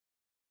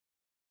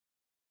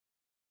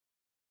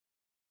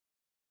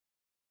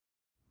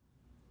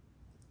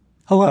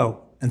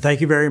Hello, and thank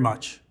you very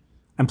much.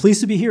 I'm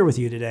pleased to be here with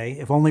you today,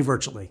 if only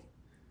virtually.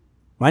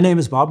 My name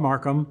is Bob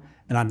Markham,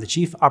 and I'm the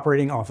Chief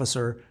Operating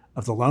Officer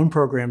of the Loan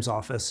Programs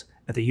Office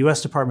at the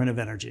U.S. Department of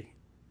Energy.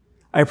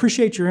 I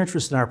appreciate your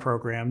interest in our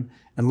program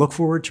and look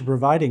forward to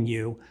providing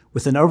you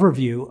with an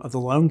overview of the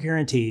loan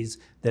guarantees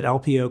that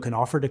LPO can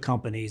offer to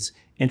companies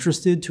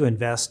interested to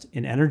invest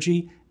in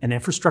energy and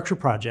infrastructure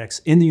projects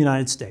in the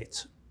United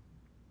States.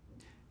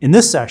 In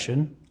this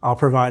session, I'll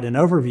provide an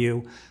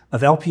overview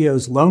of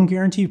LPO's loan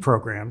guarantee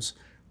programs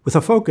with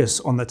a focus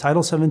on the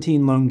Title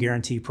 17 Loan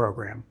Guarantee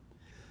Program.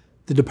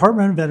 The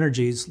Department of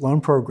Energy's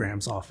Loan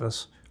Programs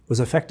Office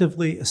was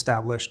effectively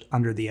established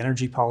under the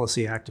Energy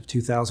Policy Act of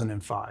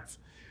 2005,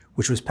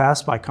 which was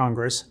passed by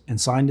Congress and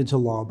signed into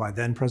law by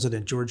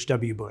then-President George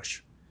W.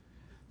 Bush.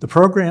 The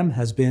program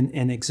has been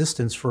in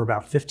existence for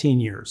about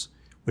 15 years,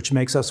 which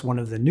makes us one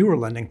of the newer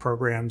lending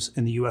programs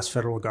in the U.S.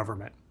 federal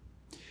government.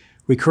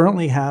 We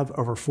currently have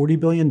over $40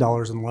 billion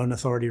in loan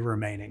authority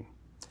remaining.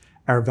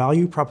 Our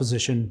value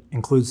proposition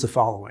includes the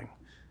following.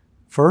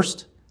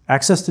 First,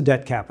 access to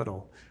debt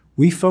capital.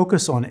 We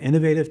focus on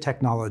innovative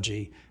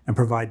technology and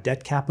provide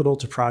debt capital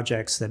to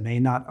projects that may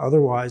not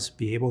otherwise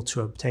be able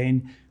to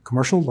obtain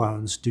commercial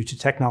loans due to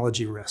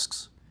technology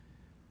risks.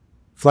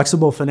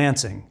 Flexible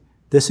financing.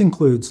 This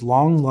includes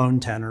long loan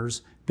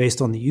tenors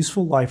based on the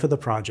useful life of the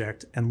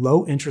project and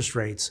low interest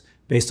rates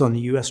based on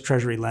the U.S.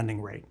 Treasury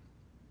lending rate.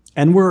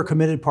 And we're a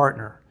committed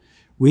partner.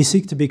 We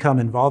seek to become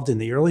involved in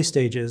the early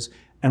stages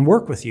and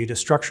work with you to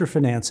structure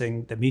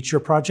financing that meets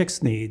your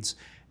project's needs,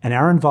 and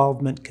our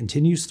involvement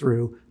continues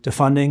through to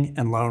funding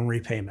and loan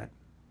repayment.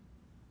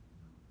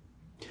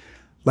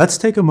 Let's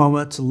take a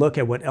moment to look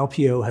at what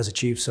LPO has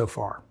achieved so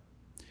far.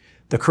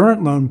 The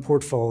current loan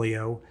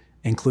portfolio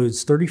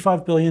includes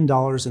 $35 billion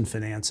in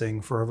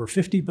financing for over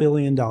 $50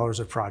 billion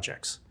of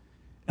projects.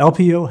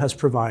 LPO has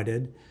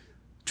provided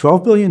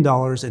 $12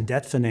 billion in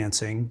debt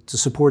financing to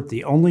support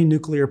the only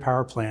nuclear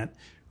power plant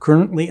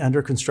currently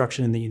under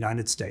construction in the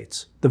United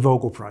States, the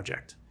Vogtle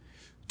Project.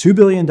 $2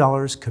 billion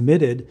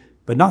committed,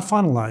 but not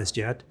finalized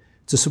yet,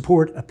 to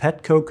support a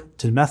petcoke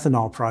to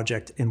methanol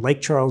project in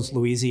Lake Charles,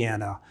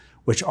 Louisiana,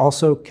 which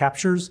also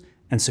captures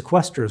and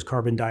sequesters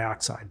carbon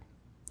dioxide.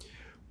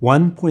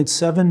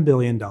 $1.7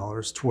 billion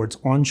towards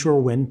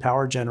onshore wind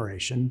power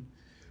generation,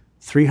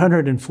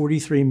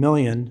 $343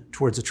 million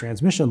towards a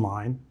transmission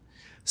line,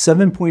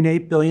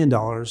 $7.8 billion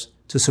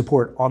to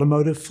support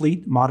automotive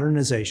fleet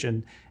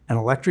modernization and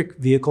electric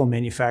vehicle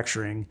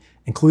manufacturing,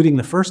 including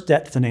the first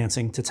debt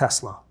financing to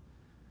Tesla,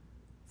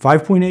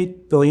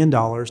 $5.8 billion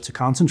to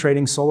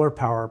concentrating solar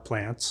power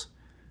plants,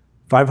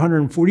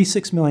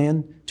 $546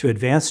 million to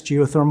advanced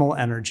geothermal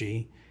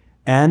energy,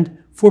 and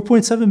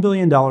 $4.7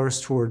 billion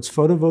towards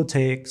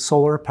photovoltaic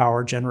solar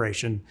power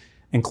generation,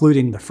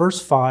 including the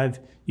first 5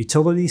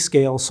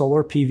 utility-scale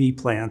solar PV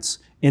plants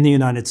in the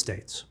United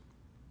States.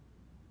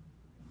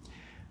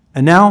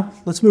 And now,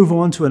 let's move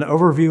on to an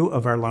overview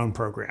of our loan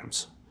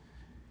programs.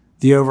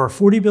 The over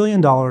 $40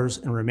 billion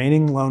in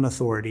remaining loan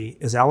authority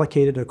is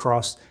allocated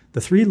across the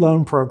 3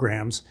 loan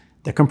programs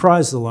that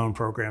comprise the Loan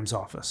Programs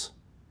Office.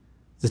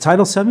 The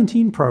Title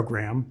 17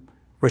 program,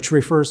 which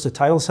refers to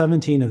Title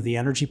 17 of the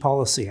Energy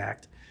Policy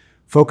Act,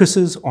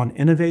 focuses on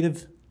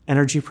innovative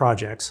energy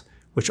projects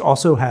which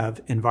also have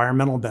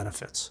environmental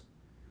benefits.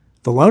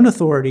 The loan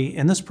authority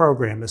in this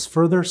program is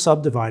further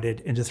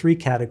subdivided into 3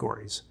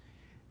 categories: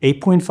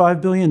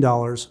 $8.5 billion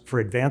for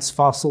advanced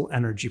fossil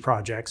energy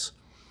projects,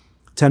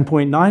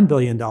 $10.9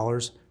 billion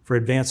for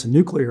advanced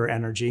nuclear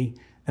energy,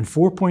 and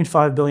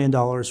 $4.5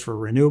 billion for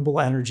renewable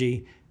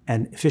energy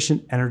and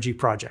efficient energy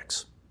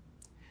projects.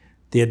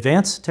 The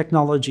Advanced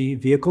Technology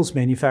Vehicles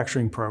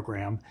Manufacturing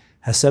Program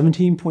has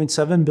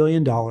 $17.7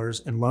 billion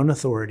in loan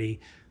authority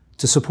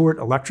to support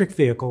electric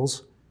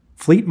vehicles,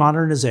 fleet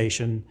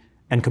modernization,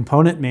 and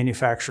component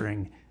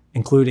manufacturing,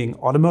 including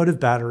automotive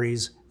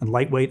batteries and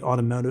lightweight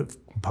automotive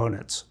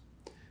components.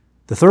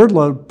 The third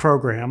loan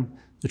program,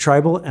 the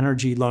Tribal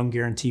Energy Loan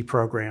Guarantee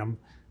Program,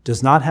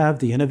 does not have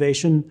the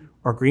innovation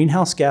or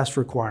greenhouse gas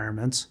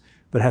requirements,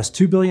 but has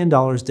 $2 billion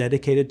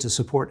dedicated to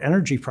support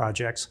energy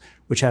projects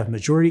which have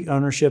majority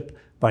ownership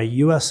by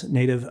U.S.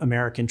 Native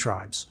American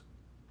tribes.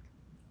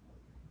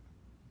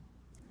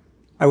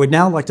 I would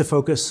now like to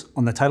focus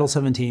on the Title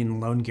 17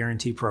 Loan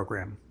Guarantee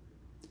Program.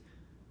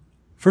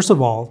 First of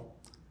all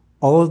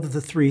of the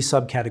 3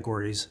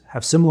 subcategories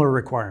have similar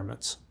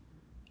requirements.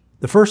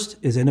 The first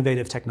is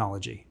innovative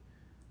technology.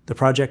 The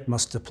project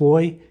must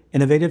deploy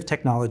innovative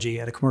technology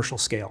at a commercial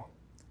scale.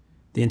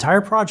 The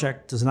entire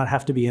project does not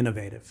have to be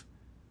innovative,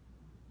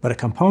 but a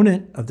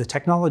component of the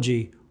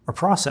technology or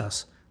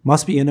process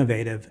must be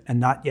innovative and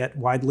not yet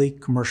widely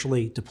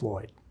commercially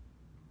deployed.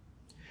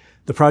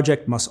 The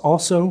project must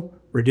also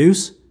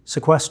reduce,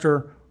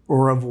 sequester,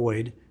 or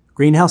avoid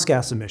greenhouse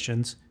gas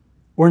emissions,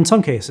 or in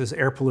some cases,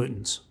 air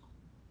pollutants.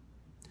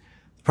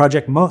 The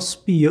project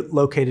must be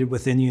located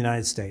within the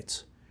United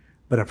States,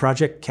 but a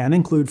project can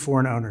include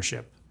foreign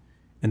ownership.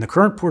 In the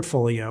current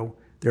portfolio,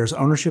 there is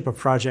ownership of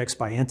projects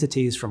by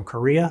entities from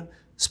Korea,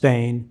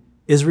 Spain,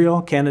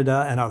 Israel,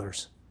 Canada, and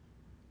others.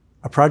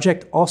 A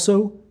project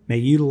also may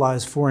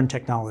utilize foreign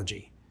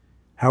technology.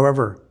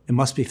 However, it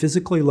must be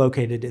physically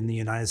located in the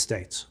United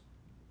States.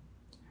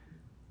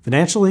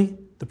 Financially,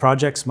 the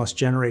projects must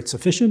generate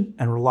sufficient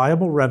and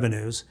reliable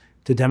revenues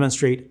to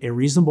demonstrate a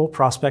reasonable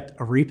prospect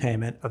of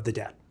repayment of the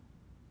debt.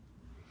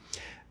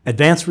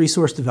 Advanced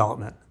resource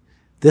development.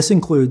 This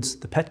includes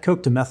the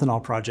petcoke to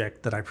methanol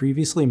project that I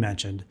previously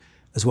mentioned,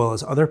 as well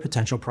as other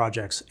potential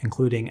projects,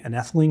 including an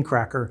ethylene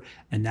cracker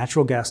and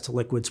natural gas to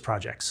liquids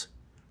projects.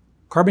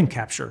 Carbon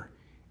capture,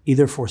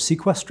 either for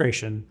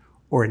sequestration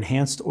or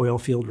enhanced oil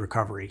field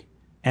recovery,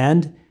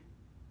 and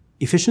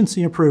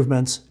efficiency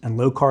improvements and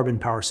low carbon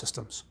power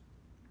systems.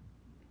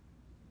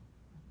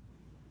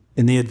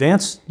 In the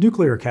advanced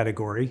nuclear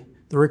category,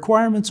 the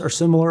requirements are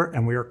similar,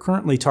 and we are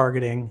currently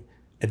targeting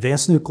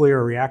advanced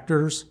nuclear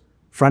reactors,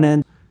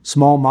 front-end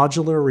small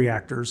modular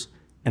reactors,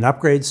 and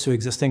upgrades to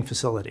existing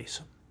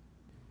facilities.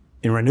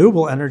 In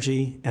renewable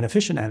energy and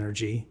efficient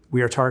energy,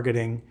 we are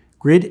targeting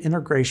grid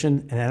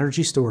integration and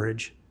energy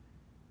storage,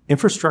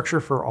 infrastructure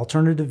for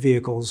alternative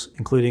vehicles,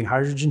 including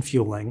hydrogen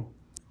fueling,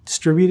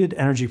 distributed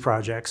energy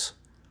projects,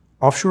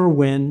 offshore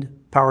wind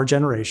power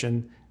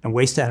generation, and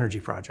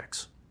waste-to-energy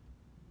projects.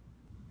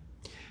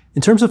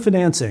 In terms of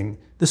financing,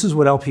 this is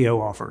what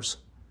LPO offers.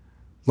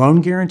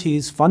 Loan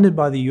guarantees funded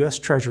by the U.S.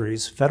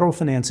 Treasury's Federal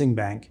Financing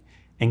Bank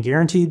and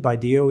guaranteed by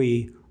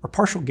DOE or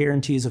partial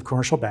guarantees of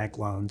commercial bank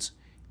loans,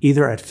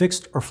 either at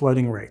fixed or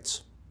floating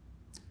rates.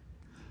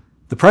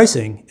 The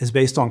pricing is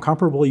based on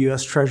comparable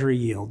U.S. Treasury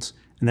yields,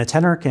 and the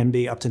tenor can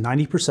be up to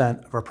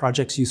 90% of our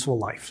project's useful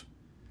life.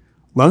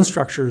 Loan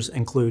structures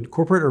include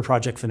corporate or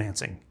project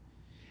financing.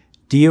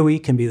 DOE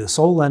can be the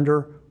sole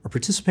lender or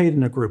participate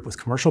in a group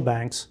with commercial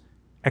banks,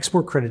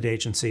 export credit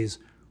agencies,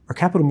 or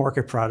capital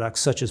market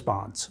products such as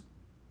bonds.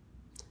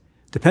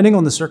 Depending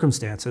on the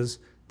circumstances,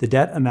 the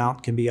debt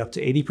amount can be up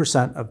to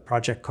 80% of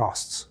project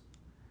costs.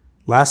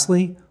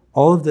 Lastly,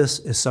 all of this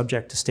is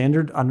subject to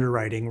standard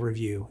underwriting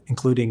review,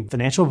 including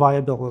financial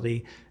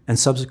viability and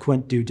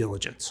subsequent due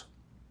diligence.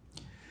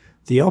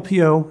 The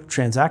LPO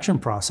transaction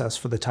process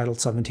for the Title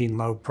 17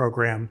 loan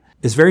program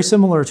is very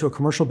similar to a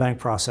commercial bank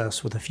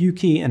process with a few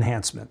key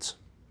enhancements.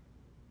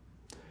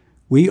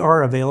 We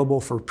are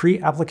available for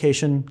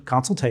pre-application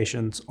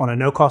consultations on a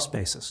no-cost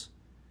basis.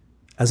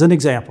 As an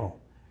example,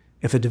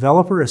 if a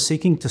developer is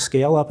seeking to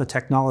scale up a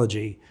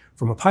technology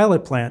from a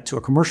pilot plant to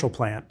a commercial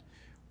plant,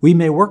 we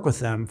may work with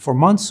them for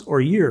months or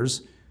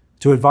years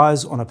to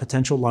advise on a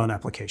potential loan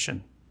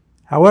application.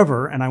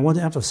 However, and I want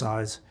to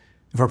emphasize,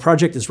 if our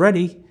project is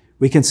ready,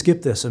 we can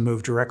skip this and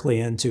move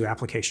directly into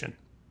application.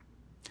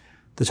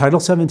 The Title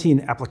 17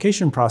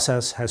 application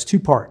process has two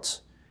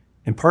parts.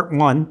 In Part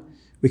 1,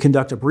 we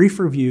conduct a brief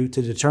review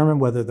to determine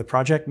whether the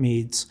project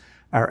meets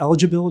our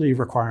eligibility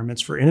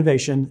requirements for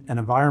innovation and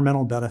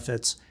environmental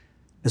benefits,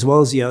 as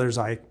well as the others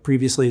I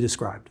previously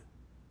described.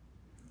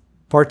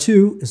 Part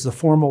 2 is the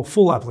formal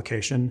full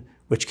application,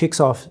 which kicks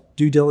off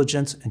due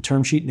diligence and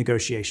term sheet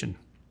negotiation.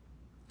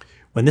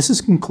 When this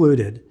is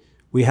concluded,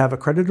 we have a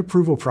credit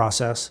approval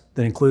process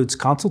that includes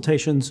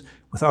consultations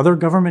with other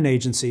government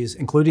agencies,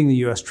 including the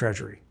U.S.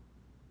 Treasury.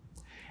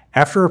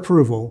 After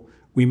approval,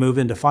 we move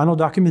into final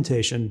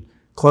documentation,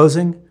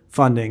 closing,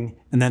 funding,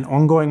 and then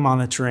ongoing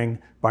monitoring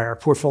by our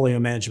portfolio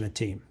management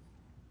team.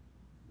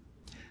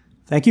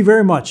 Thank you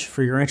very much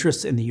for your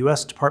interest in the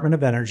U.S. Department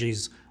of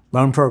Energy's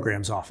Loan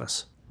Programs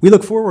Office. We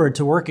look forward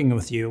to working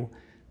with you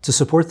to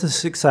support the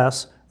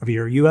success of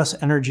your U.S.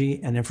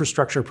 energy and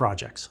infrastructure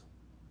projects.